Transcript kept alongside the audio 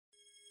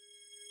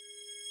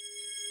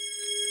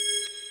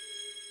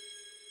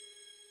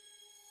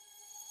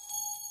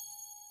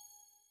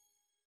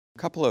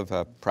couple of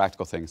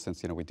practical things,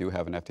 since we do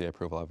have an FDA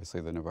approval.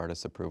 Obviously, the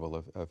Novartis approval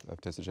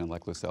of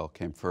Tisagenlecleucel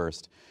came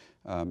first.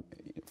 I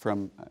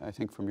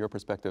think from your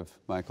perspective,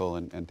 Michael,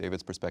 and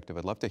David's perspective,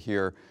 I'd love to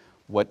hear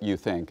what you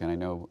think. And I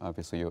know,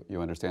 obviously,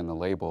 you understand the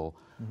label.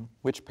 Mm-hmm.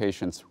 Which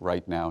patients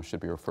right now should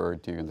be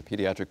referred to in the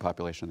pediatric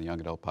population and the young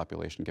adult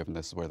population, given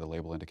this is where the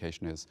label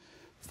indication is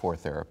for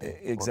therapy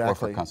or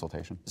for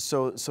consultation?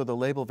 So the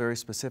label very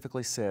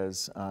specifically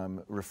says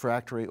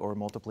refractory or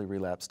multiply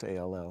relapsed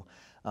ALL.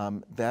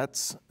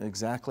 That's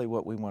exactly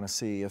what we want to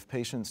see. If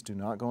patients do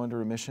not go into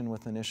remission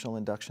with initial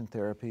induction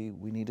therapy,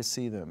 we need to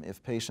see them.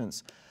 If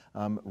patients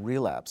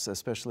relapse,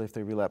 especially if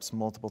they relapse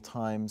multiple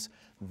times,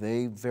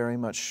 they very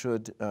much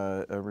should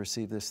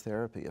receive this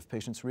therapy. If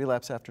patients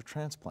relapse after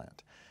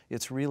transplant,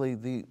 it's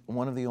really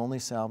one of the only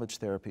salvage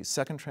therapies.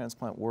 Second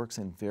transplant works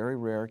in very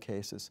rare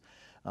cases,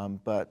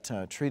 but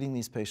treating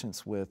these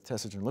patients with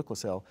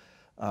Tisagenlecleucel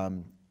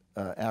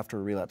after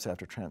a relapse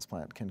after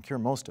transplant can cure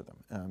most of them.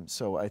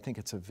 So I think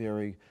it's a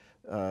very,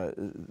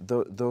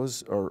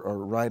 those are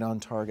right on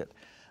target.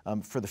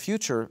 For the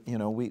future,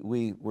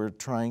 we're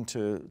trying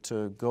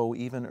to go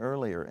even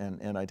earlier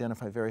and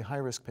identify very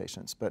high-risk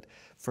patients. But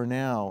for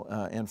now,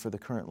 and for the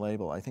current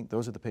label, I think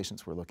those are the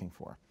patients we're looking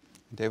for.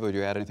 David, would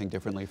you add anything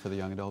differently for the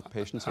young adult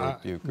patients, or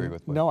do you agree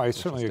with what? No, I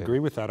certainly agree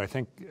with that. I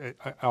think,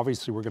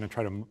 obviously, we're going to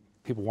try to,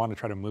 people want to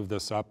try to move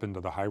this up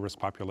into the high-risk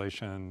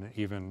population,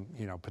 even,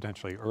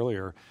 potentially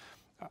earlier.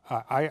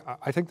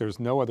 I think there's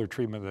no other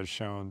treatment that has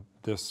shown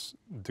this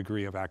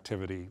degree of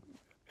activity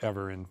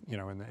ever in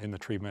the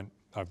treatment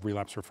of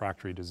relapse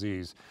refractory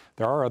disease.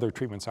 There are other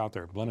treatments out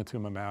there,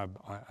 blinatumomab,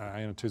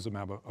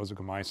 inotuzumab,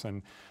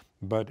 ozogamicin,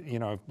 but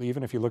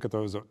even if you look at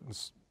those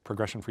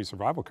progression-free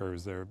survival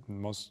curves,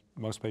 most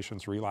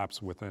patients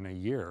relapse within a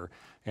year,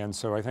 and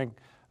so I think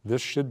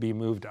this should be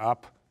moved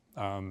up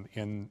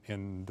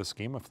in the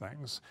scheme of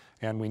things,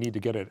 and we need to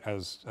get it,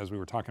 as we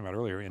were talking about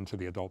earlier, into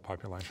the adult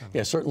population.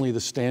 Yeah, certainly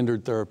the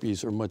standard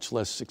therapies are much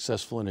less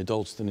successful in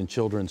adults than in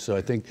children, so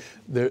I think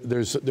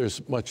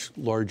there's much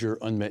larger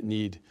unmet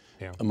need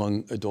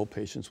among adult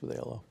patients with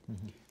ALL.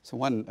 Mm-hmm. So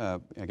one,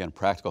 again,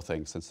 practical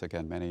thing, since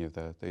again, many of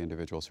the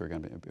individuals who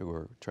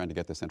are trying to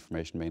get this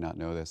information may not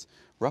know this.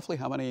 Roughly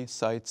how many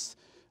sites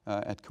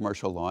at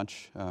commercial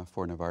launch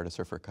for Novartis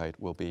or for Kite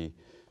will be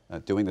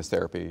doing this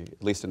therapy,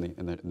 at least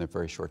in the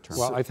very short term?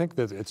 Well, I think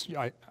that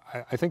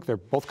I think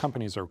both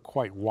companies are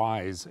quite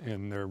wise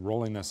in their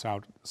rolling this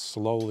out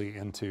slowly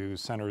into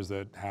centers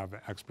that have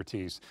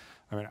expertise.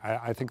 I mean,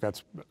 I think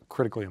that's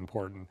critically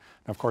important.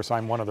 And of course,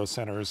 I'm one of those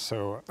centers,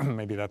 so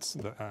maybe that's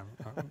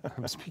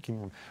I'm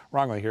speaking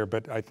wrongly here,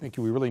 but I think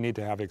we really need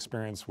to have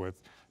experience with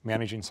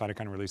managing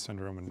cytokine release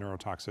syndrome and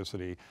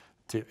neurotoxicity,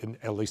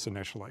 at least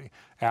initially.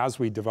 As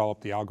we develop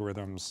the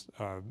algorithms,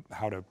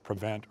 how to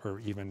prevent or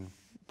even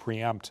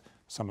preempt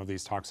some of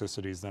these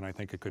toxicities, then I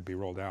think it could be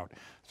rolled out.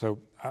 So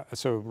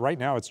right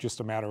now it's just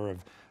a matter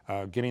of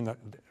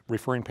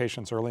referring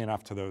patients early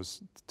enough to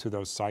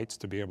those sites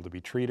to be able to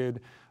be treated.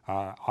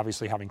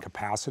 Obviously having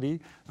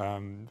capacity.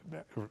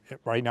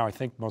 Right now I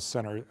think most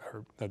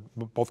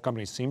both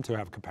companies seem to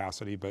have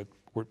capacity, but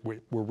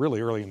we're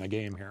really early in the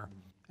game here.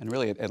 And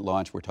really, at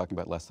launch, we're talking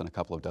about less than a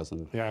couple of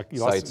dozen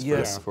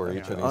sites for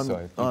each of these.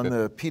 On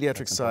the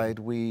pediatric side,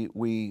 one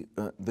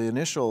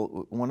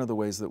of the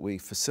ways that we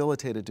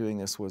facilitated doing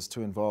this was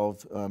to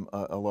involve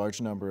a large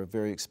number of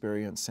very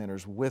experienced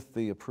centers with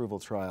the approval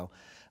trial.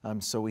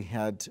 So we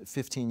had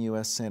 15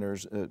 U.S.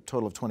 centers, a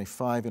total of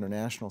 25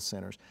 international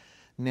centers.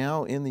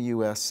 Now in the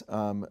U.S.,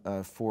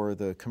 for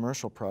the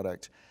commercial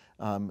product,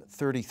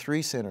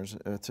 33 centers,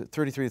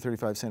 33 to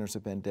 35 centers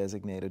have been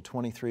designated.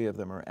 23 of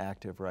them are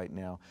active right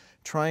now,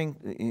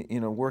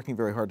 working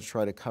very hard to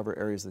try to cover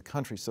areas of the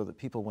country so that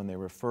people, when they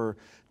refer,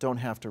 don't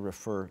have to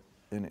refer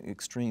in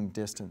extreme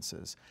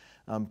distances.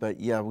 But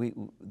yeah,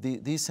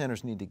 these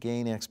centers need to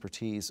gain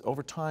expertise.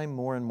 Over time,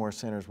 more and more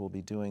centers will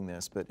be doing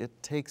this, but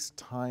it takes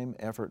time,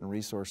 effort, and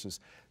resources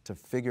to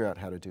figure out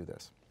how to do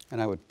this.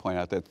 And I would point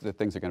out that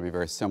things are going to be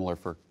very similar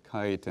for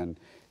Kite, and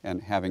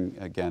having,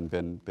 again,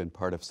 been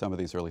part of some of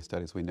these early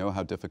studies, we know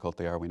how difficult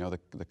they are. We know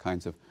the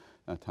kinds of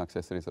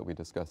toxicities that we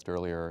discussed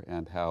earlier,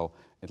 and how,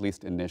 at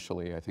least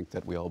initially, I think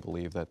that we all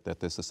believe that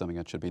this is something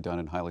that should be done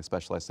in highly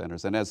specialized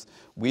centers. And as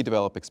we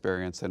develop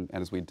experience and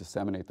as we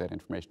disseminate that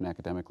information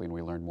academically and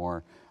we learn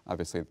more,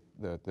 obviously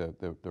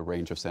the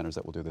range of centers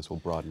that will do this will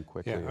broaden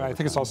quickly. Yeah, I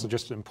think it's also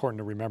just important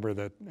to remember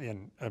that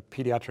in a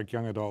pediatric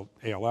young adult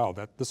ALL,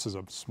 that this is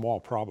a small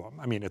problem.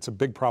 I mean, it's a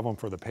big problem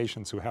for the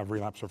patients who have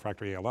relapsed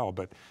refractory ALL,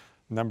 but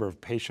number of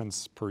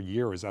patients per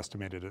year is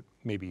estimated at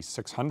maybe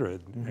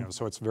 600,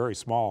 so it's very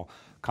small.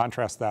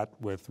 Contrast that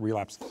with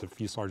relapsed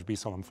diffuse large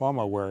B-cell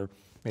lymphoma, where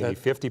maybe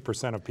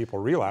 50% of people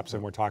relapse,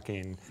 and we're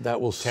talking that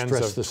will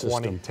stress the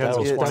system.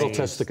 That'll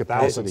test the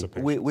capacity.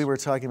 We were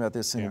talking about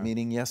this in a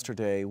meeting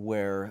yesterday,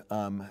 where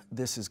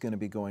this is going to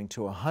be going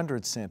to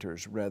 100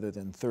 centers rather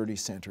than 30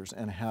 centers,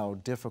 and how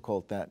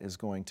difficult that is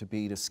going to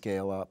be to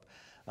scale up.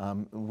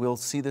 We'll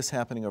see this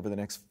happening over the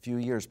next few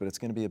years, but it's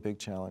going to be a big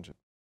challenge.